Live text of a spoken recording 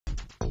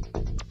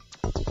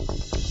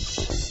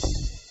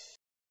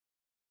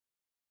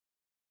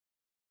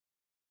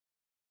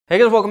Hey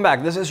guys, welcome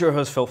back. This is your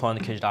host Phil from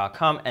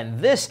underKG.com, and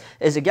this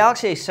is the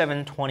Galaxy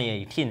A7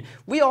 2018.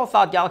 We all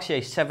thought Galaxy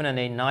A7 and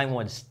A9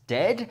 was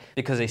dead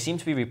because they seem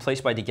to be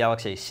replaced by the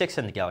Galaxy A6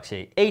 and the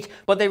Galaxy A8,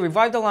 but they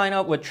revived the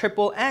lineup with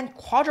triple and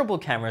quadruple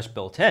cameras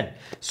built in.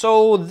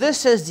 So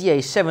this is the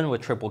A7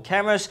 with triple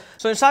cameras.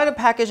 So inside the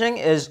packaging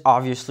is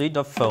obviously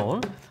the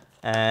phone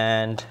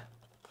and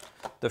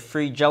the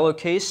free Jello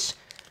case.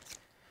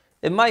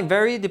 It might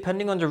vary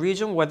depending on the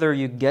region whether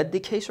you get the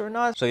case or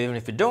not. So even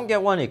if you don't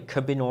get one, it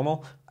could be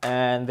normal.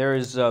 And there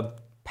is a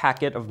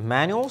packet of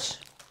manuals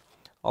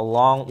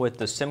along with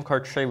the SIM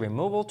card tray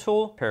removal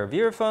tool, pair of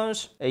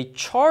earphones, a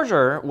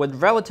charger with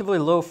relatively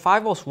low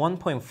 5 volts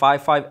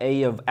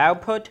 1.55A of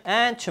output,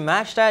 and to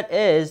match that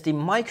is the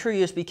micro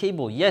USB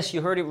cable. Yes,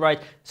 you heard it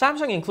right.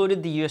 Samsung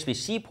included the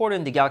USB-C port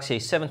in the Galaxy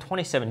A7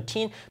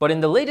 2017, but in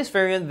the latest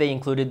variant they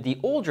included the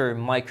older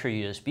micro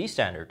USB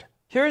standard.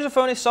 Here's the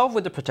phone itself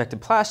with the protected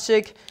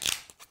plastic.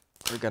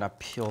 We're gonna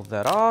peel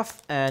that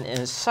off, and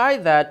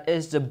inside that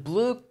is the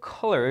blue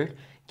colored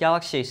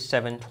Galaxy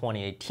A7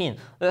 2018.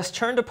 Let's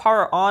turn the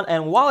power on,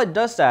 and while it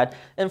does that,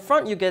 in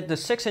front you get the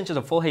 6 inches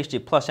of Full HD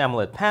Plus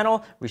AMOLED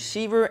panel,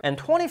 receiver, and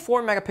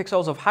 24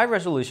 megapixels of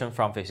high-resolution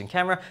front-facing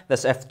camera.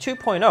 That's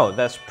f2.0.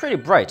 That's pretty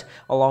bright.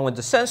 Along with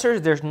the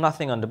sensors, there's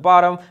nothing on the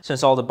bottom,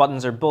 since all the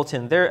buttons are built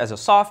in there as a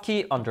soft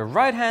key. On the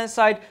right-hand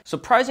side,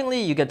 surprisingly,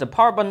 you get the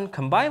power button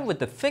combined with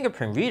the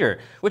fingerprint reader,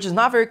 which is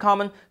not very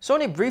common.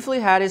 Sony briefly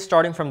had it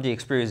starting from the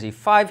Xperia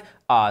Z5.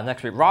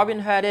 Next week Robin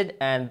had it,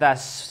 and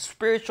that's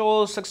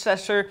spiritual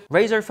successor.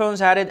 Razer phones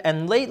had it,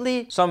 and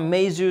lately some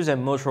Meizus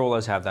and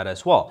Motorola's have that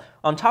as well.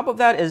 On top of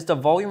that is the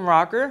volume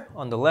rocker.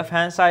 On the left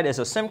hand side is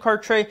a SIM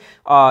card tray.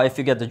 If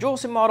you get the dual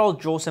SIM model,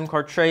 dual SIM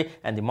card tray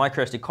and the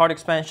micro SD card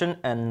expansion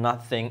and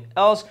nothing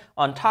else.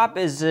 On top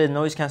is a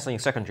noise cancelling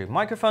secondary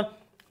microphone.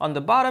 On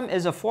the bottom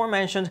is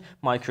aforementioned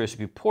micro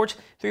USB port,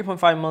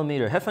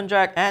 3.5mm headphone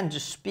jack, and the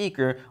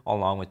speaker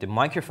along with the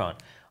microphone.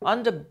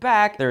 On the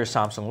back, there is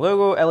Samsung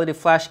logo, LED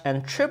flash,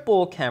 and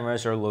triple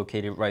cameras are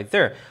located right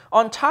there.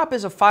 On top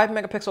is a 5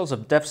 megapixels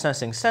of depth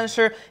sensing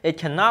sensor. It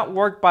cannot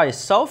work by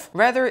itself.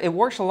 Rather, it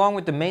works along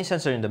with the main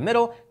sensor in the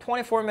middle,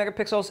 24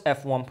 megapixels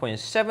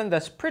f1.7.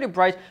 That's pretty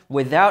bright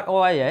without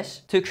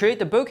OIS to create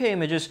the bokeh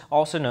images,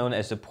 also known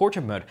as the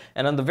portrait mode.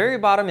 And on the very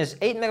bottom is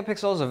 8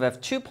 megapixels of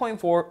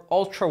f2.4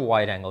 ultra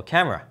wide angle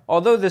camera.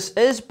 Although this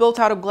is built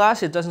out of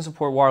glass, it doesn't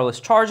support wireless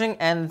charging,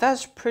 and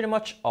that's pretty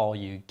much all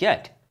you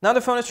get. Now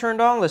the phone is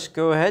turned on, let's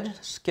go ahead,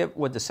 skip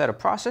with the setup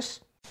process.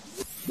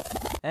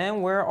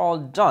 And we're all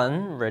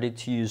done, ready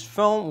to use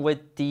phone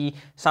with the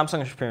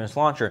Samsung Experience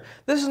Launcher.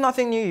 This is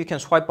nothing new. You can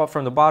swipe up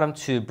from the bottom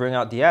to bring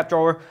out the app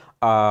drawer.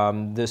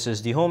 This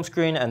is the home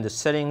screen, and the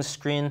settings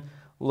screen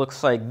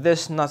looks like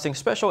this. Nothing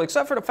special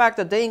except for the fact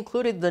that they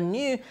included the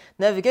new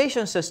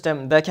navigation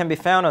system that can be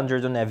found under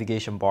the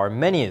navigation bar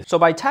menu. So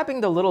by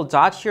tapping the little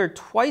dot here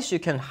twice, you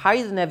can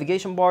hide the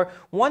navigation bar.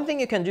 One thing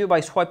you can do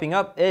by swiping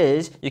up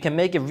is you can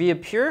make it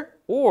reappear,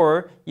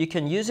 or you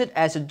can use it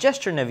as a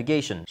gesture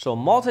navigation. So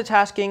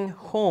multitasking,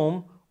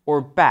 home, or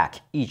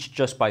back each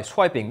just by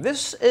swiping.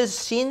 This is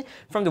seen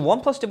from the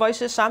OnePlus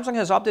devices. Samsung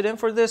has opted in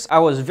for this. I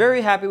was very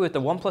happy with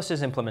the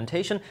OnePlus's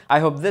implementation. I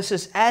hope this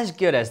is as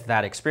good as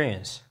that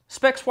experience.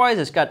 Specs-wise,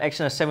 it's got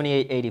Exynos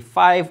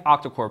 7885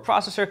 octa-core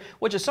processor,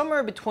 which is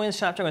somewhere between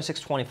Snapdragon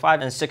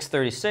 625 and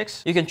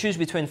 636. You can choose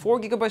between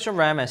 4GB of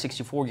RAM and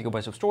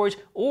 64GB of storage,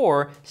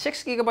 or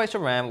 6GB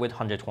of RAM with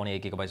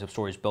 128GB of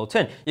storage built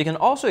in. You can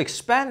also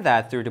expand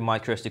that through the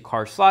microSD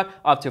card slot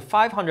up to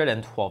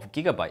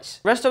 512GB.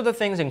 Rest of the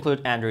things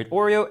include Android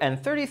Oreo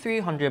and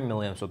 3300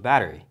 mAh of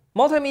battery.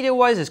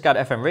 Multimedia-wise, it's got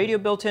FM radio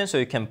built in, so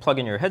you can plug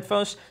in your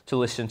headphones to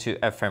listen to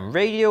FM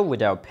radio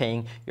without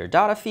paying your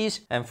data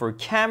fees. And for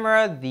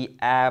camera, the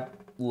app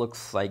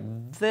looks like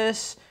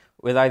this,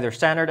 with either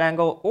standard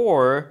angle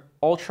or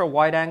ultra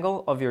wide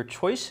angle of your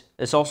choice.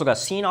 It's also got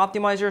scene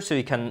optimizer, so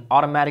you can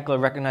automatically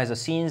recognize the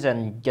scenes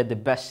and get the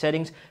best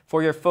settings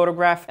for your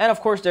photograph. And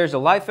of course, there's a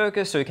live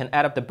focus, so you can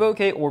add up the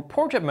bokeh or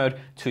portrait mode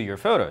to your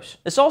photos.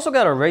 It's also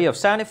got an array of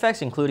sound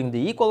effects, including the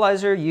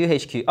equalizer,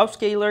 UHQ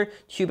upscaler,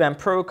 Q-Band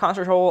Pro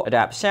concert hall,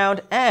 Adapt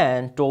Sound,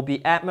 and Dolby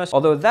Atmos,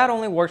 although that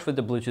only works with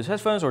the Bluetooth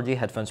headphones or the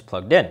headphones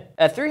plugged in.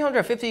 At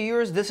 350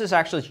 euros, this is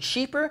actually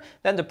cheaper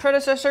than the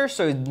predecessor,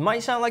 so it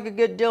might sound like a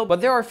good deal,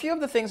 but there are a few of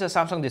the things that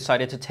Samsung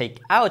decided to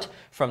take out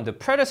from the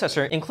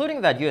predecessor,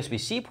 including that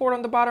USB-C port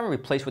on the bottom,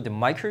 replaced with the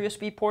micro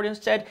USB port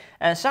instead,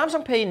 and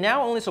Samsung Pay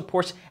now only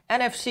supports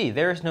NFC.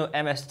 There is no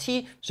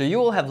MST, so you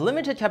will have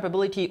limited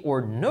capability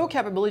or no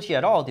capability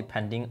at all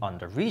depending on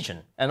the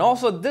region. And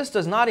also, this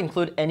does not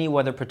include any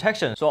weather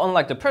protection, so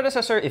unlike the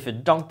predecessor, if you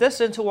dunk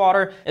this into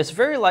water, it's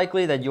very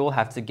likely that you will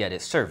have to get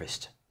it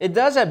serviced. It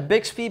does have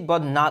Bixby,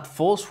 but not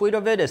full suite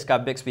of it. It's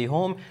got Bixby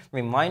Home,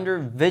 Reminder,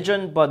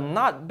 Vision, but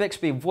not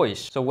Bixby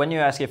Voice. So when you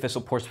ask if it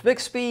supports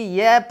Bixby,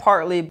 yeah,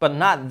 partly, but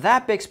not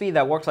that Bixby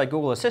that works like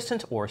Google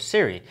Assistant or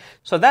Siri.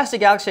 So that's the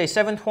Galaxy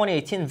A7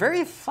 2018.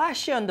 Very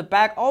flashy on the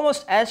back,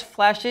 almost as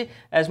flashy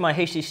as my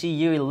HTC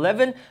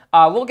U11.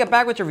 We'll get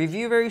back with a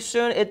review very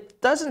soon.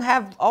 It doesn't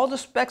have all the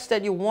specs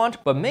that you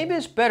want, but maybe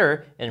it's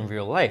better in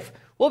real life.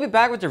 We'll be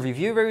back with the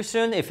review very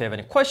soon. If you have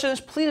any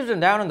questions, please leave them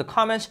down in the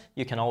comments.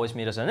 You can always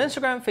meet us on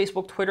Instagram,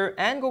 Facebook, Twitter,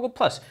 and Google+.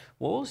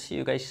 We'll see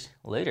you guys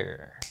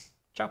later.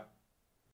 Ciao.